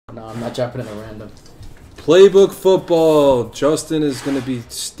No, I'm not dropping in a random. Playbook football. Justin is going to be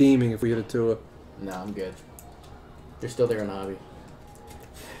steaming if we get it to it. No, I'm good. You're still there in hobby.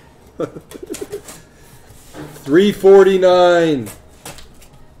 349.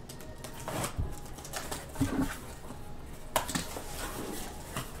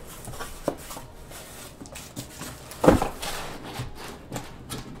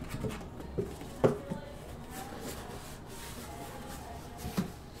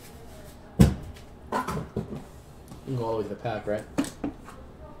 You can go all the way to the pack, right?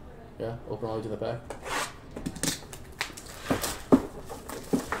 Yeah, open all the way to the pack.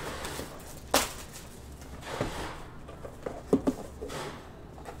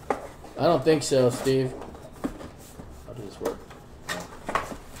 I don't think so, Steve. How does this work?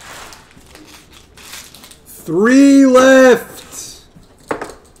 3 left.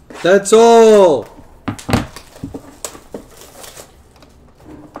 That's all.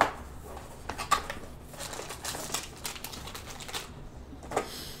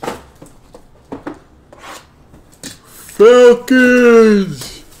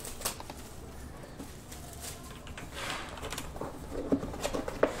 Falcons.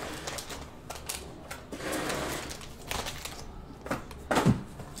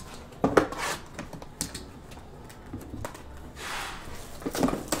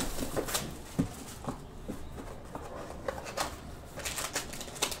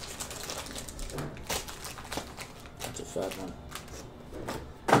 That's a fat one.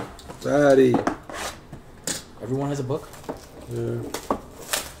 Fatty. Everyone has a book? Yeah.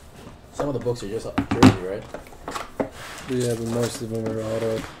 Some of the books are just Jersey, right? Yeah, but most of them are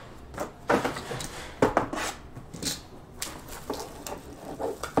auto.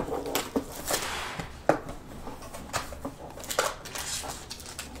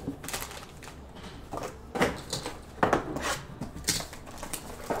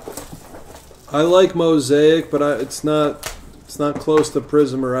 I like Mosaic, but it's not close to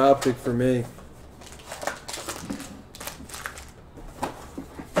Prism or Optic for me.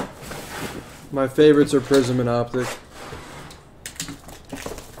 My favorites are Prism and Optic.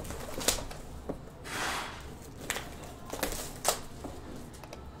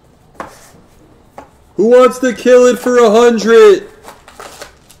 Who wants to kill it for 100?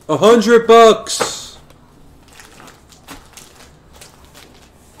 $100.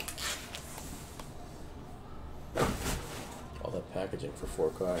 All that packaging for 4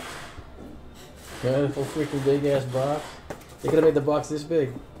 cards. Yeah, whole freaking big ass box. They could have made the box this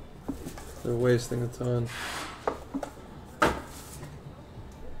big. They're wasting a ton.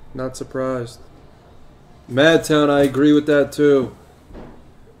 Not surprised. Madtown, I agree with that too.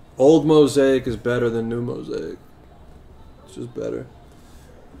 Old Mosaic is better than new Mosaic. It's just better.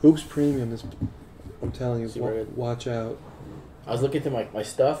 Hoops Premium is, I'm telling you, watch out. I was looking through my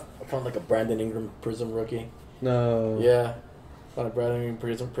stuff. I found like a Brandon Ingram Prism rookie. No. Yeah. Found a Brandon Ingram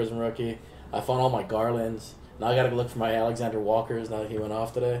Prism rookie. I found all my Garlands. Now I gotta go look for my Alexander Walkers now that he went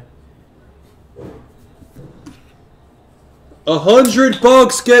off today.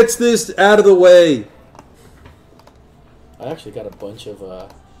 $100 gets this out of the way. I actually got a bunch of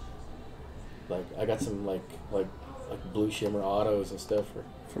I got some like blue shimmer autos and stuff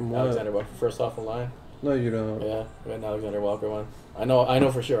From what? Alexander Walker first off the line. No, you don't. Yeah, I got an Alexander Walker one. I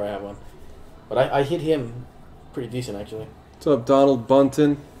know for sure I have one, but I hit him pretty decent actually. What's up, Donald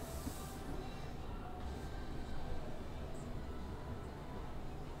Bunton?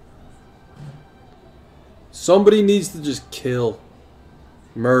 Somebody needs to just kill.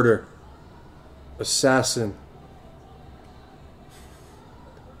 Murder. Assassin.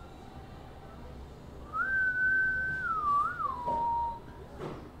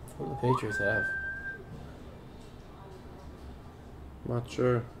 What do the Patriots have? Not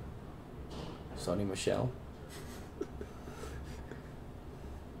sure. Sonny Michel.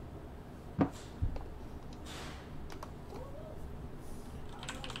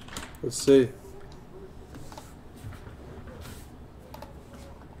 Let's see.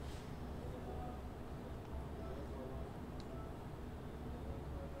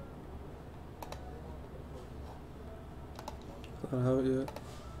 I don't have it yet.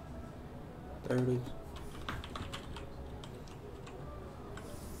 There it is.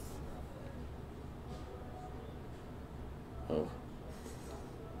 Oh.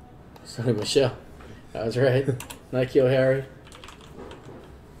 Sonny Michel. I was right. Nike O'Harry.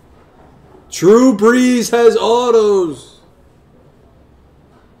 Drew Brees has autos.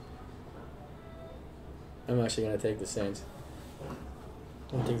 I'm actually going to take the Saints. I'm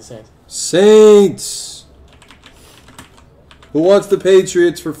going to take the Saints. Saints. Who wants the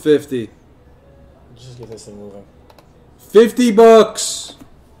Patriots for 50? Just get this thing moving. $50.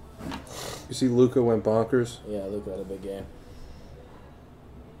 You see Luka went bonkers? Yeah, Luka had a big game.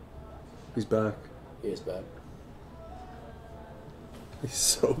 He's back. He is back. He's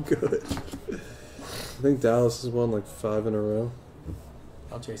so good. I think Dallas has won like 5 in a row.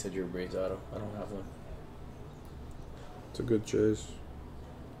 I'll chase a Drew Brees auto. I don't have one. It's a good chase.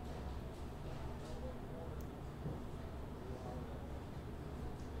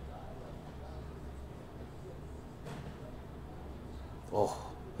 Oh,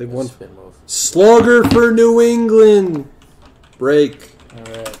 They won. spin move. Slugger for New England. Break. All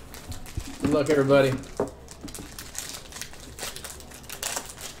right. Good luck, everybody.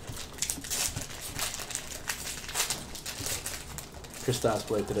 Kristaps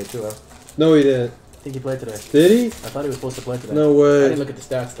played today too. Huh? No, he didn't. I think he played today. Did he? I thought he was supposed to play today. No I way. didn't look at the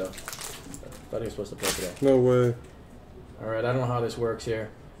stats though. I thought he was supposed to play today. No way. All right, I don't know how this works here.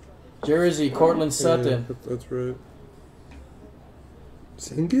 Jersey, Cortland Sutton. Yeah, that's right.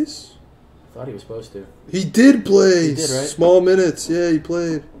 Zingis? Thought he was supposed to. He did play. He did, right? Small minutes. Yeah, he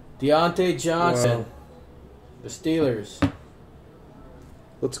played. Deontay Johnson. Wow. The Steelers.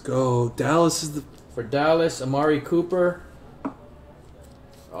 Let's go. Dallas is the... For Dallas, Amari Cooper.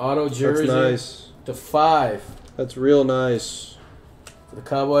 Auto jersey. That's nice. /5. That's real nice. For the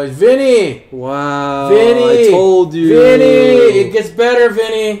Cowboys, Vinny. Wow. Vinny. I told you. Vinny. It gets better,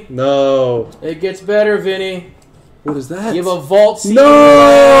 Vinny. No. It gets better, Vinny. What is that? Give a vault CD No.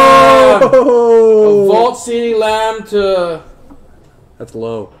 Lamb. A vault CD Lamb to That's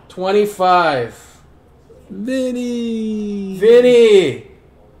low. 25. Vinny. Vinny.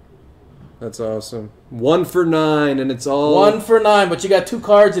 That's awesome. 1 for 9, and it's all... 1 for 9, but you got 2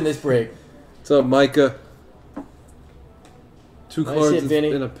 cards in this break. What's up, Micah? 2 Nice cards hit,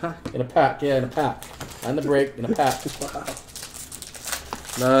 Vinny. in a pack. In a pack, yeah, in a pack. On the break, in a pack. Wow.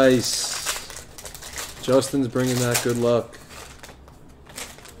 Nice. Justin's bringing that good luck.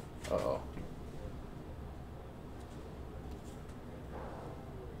 Uh-oh.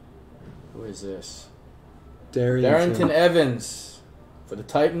 Who is this? Darrington Evans for the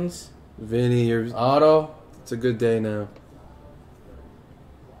Titans. Vinny, you're... Auto. It's a good day now.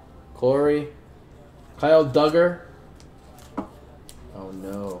 Corey. Kyle Duggar. Oh,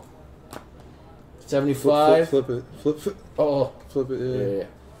 no. 75. Flip it. Flip. Oh. Flip it, yeah. Yeah.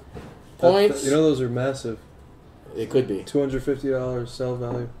 Points. You know those are massive. It could be. $250 sell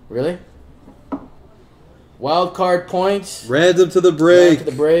value. Really? Wild card points. Random to the break. Back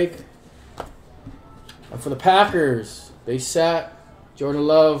to the break. And for the Packers, they sat Jordan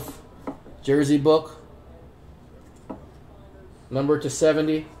Love, jersey book, number to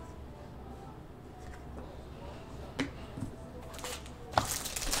 70.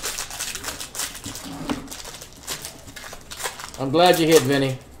 I'm glad you hit,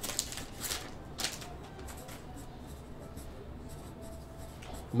 Vinny.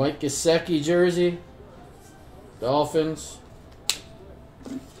 Mike Gesicki jersey, Dolphins.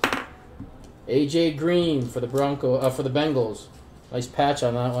 AJ Green for the for the Bengals. Nice patch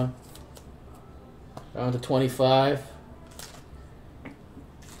on that one. Down to 25.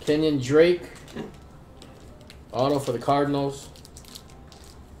 Kenyon Drake. Auto for the Cardinals.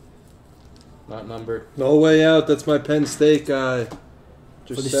 Not numbered. No way out. That's my Penn State guy.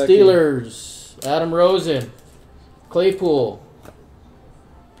 For the Steelers, Adam Rosen. Claypool.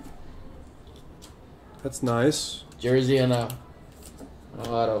 That's nice. Jersey and a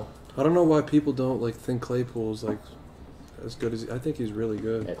auto. I don't know why people don't like think Claypool's like as good as I think he's really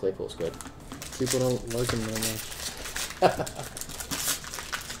good. Yeah, Claypool's good. People don't like him that much.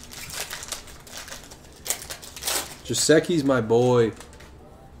 Gesicki's my boy.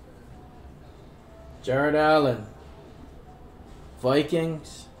 Jared Allen.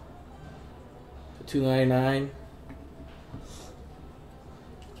 Vikings. For $2.99.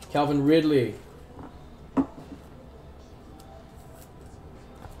 Calvin Ridley.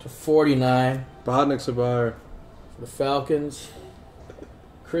 To $49. Botnick's a buyer. For the Falcons.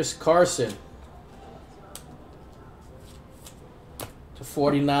 Chris Carson. To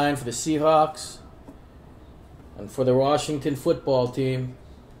 $49 for the Seahawks. And for the Washington football team,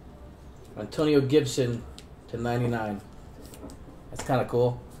 Antonio Gibson to $99. That's kind of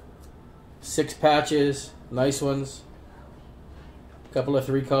cool. 6 patches, nice ones. A couple of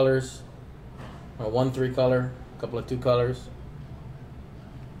 3 colors. Or 1 3 color, a couple of 2 colors.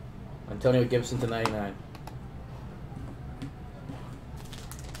 Antonio Gibson to $99.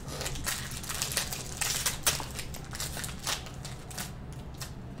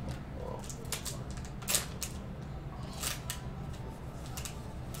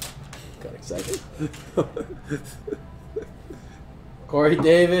 Got excited. Corey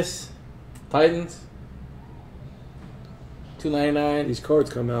Davis, Titans. $2.99. These cards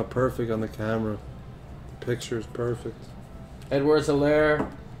come out perfect on the camera. The picture is perfect. Edwards-Helaire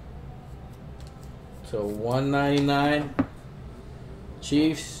to $1.99.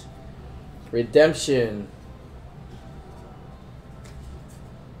 Chiefs Redemption.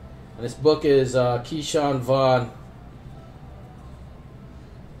 And this book is Keyshawn Vaughn.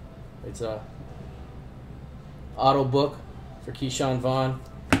 It's a auto book for Keyshawn Vaughn.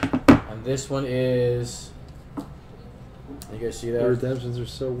 And this one is, you guys see that? The redemptions are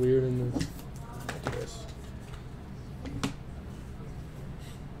so weird in this.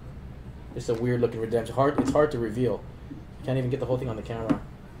 It's a weird looking redemption. It's hard to reveal. Can't even get the whole thing on the camera.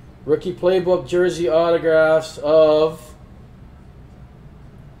 Rookie Playbook jersey autographs of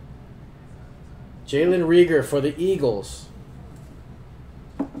Jalen Reagor for the Eagles.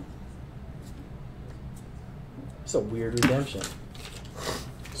 It's a weird redemption.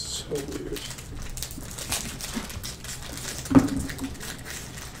 So weird.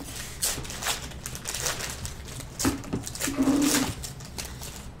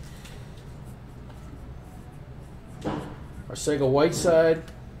 Arcega-Whiteside.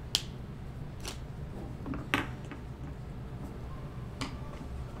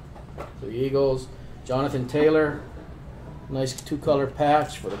 For the Eagles. Jonathan Taylor. Nice two-color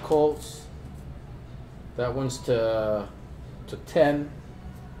patch for the Colts. That one's to 10.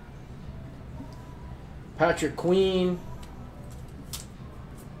 Patrick Queen.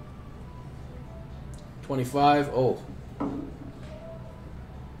 25. Oh.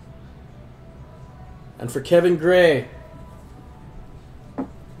 And for Kevin Gray.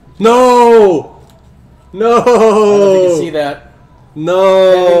 No! No! I don't know if you can see that.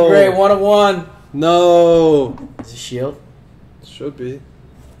 No! Kevin Gray, 1/1. No! Is it Shield? Should be.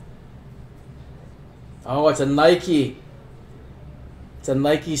 Oh, it's a Nike. It's a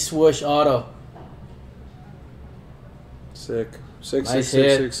Nike swoosh auto. Sick. Sick, Nice sick,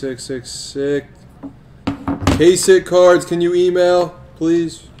 hit. sick, sick, sick, sick. Case hit cards, can you email,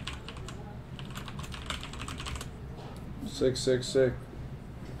 please? Sick, sick, sick.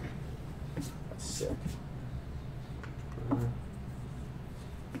 That's sick.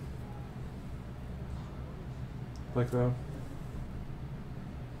 Like that.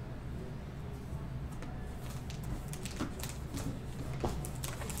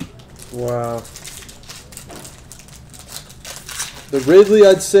 Wow. The Ridley,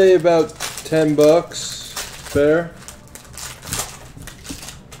 I'd say about $10. Fair.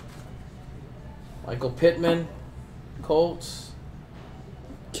 Michael Pittman, Colts.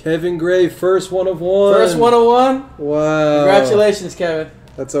 Kevin Gray, first 1 of 1. First 1/1. Wow. Congratulations, Kevin.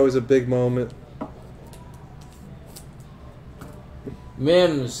 That's always a big moment.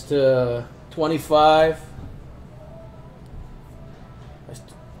 Mims to 25. Nice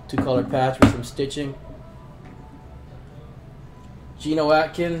two-color patch with some stitching. Geno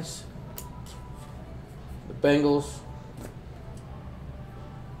Atkins, the Bengals.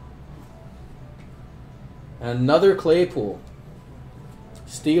 And another Claypool.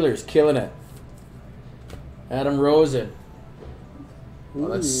 Steelers killing it. Adam Rosen. Oh,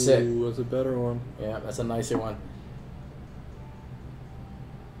 that's sick. Ooh, that's a better one. Yeah, that's a nicer one.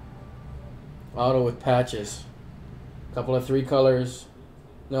 Auto with patches. Couple of 3 colors.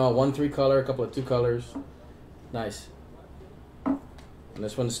 No, 1 3 color, a couple of 2 colors. Nice. And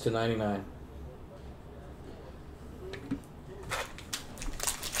this one's to 99.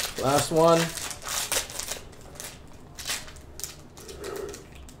 Last one.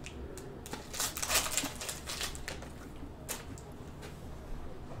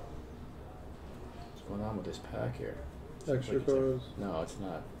 What's going on with this pack here? Extra Like it's cards. no, it's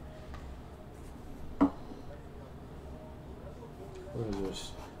not. What is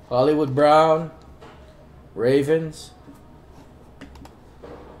this? Hollywood Brown, Ravens,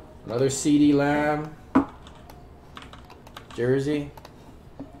 another CeeDee Lamb, jersey,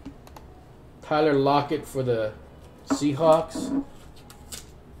 Tyler Lockett for the Seahawks.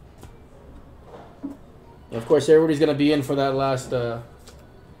 And of course, everybody's going to be in for that last, for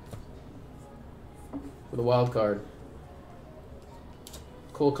the wild card.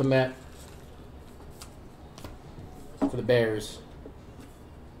 Cole Kmet for the Bears.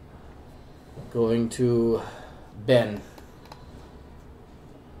 Going to Ben.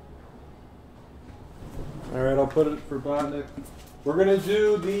 All right, I'll put it for Botnick. We're going to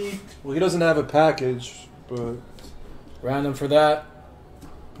do the... Well, he doesn't have a package, but... Random for that.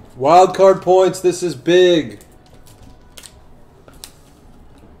 Wild card points, this is big.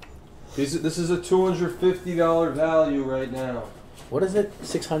 This is a $250 value right now. What is it?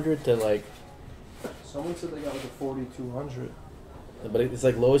 600 to like... Someone said they got like a 4,200. But it's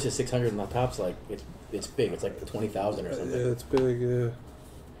like lowest is 600 and the top's like it's big. It's like 20,000 or something. Yeah, it's big. Yeah.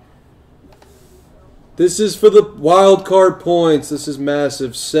 This is for the wild card points. This is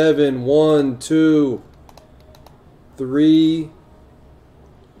massive. 7, 1, 2, 3,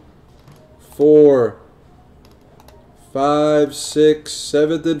 4, 5, 6,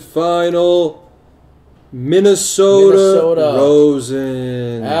 7th and final. Minnesota.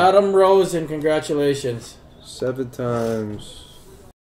 Rosen. Adam Rosen, congratulations. 7 times.